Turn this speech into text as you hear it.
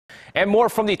And more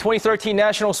from the 2013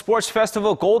 National Sports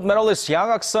Festival. Gold medalist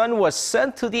Hak-seon was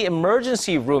sent to the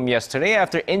emergency room yesterday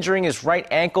after injuring his right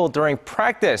ankle during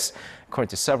practice.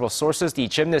 According to several sources, the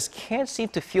gymnast can't seem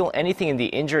to feel anything in the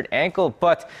injured ankle,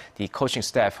 but the coaching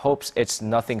staff hopes it's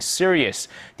nothing serious.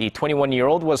 The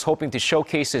 21-year-old was hoping to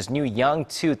showcase his new Yang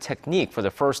 2 technique for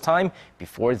the first time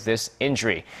before this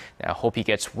injury. Now, I hope he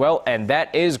gets well, and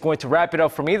that is going to wrap it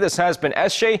up for me. This has been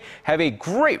SJ. Have a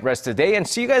great rest of the day, and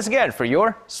see you guys again for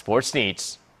your sports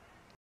needs.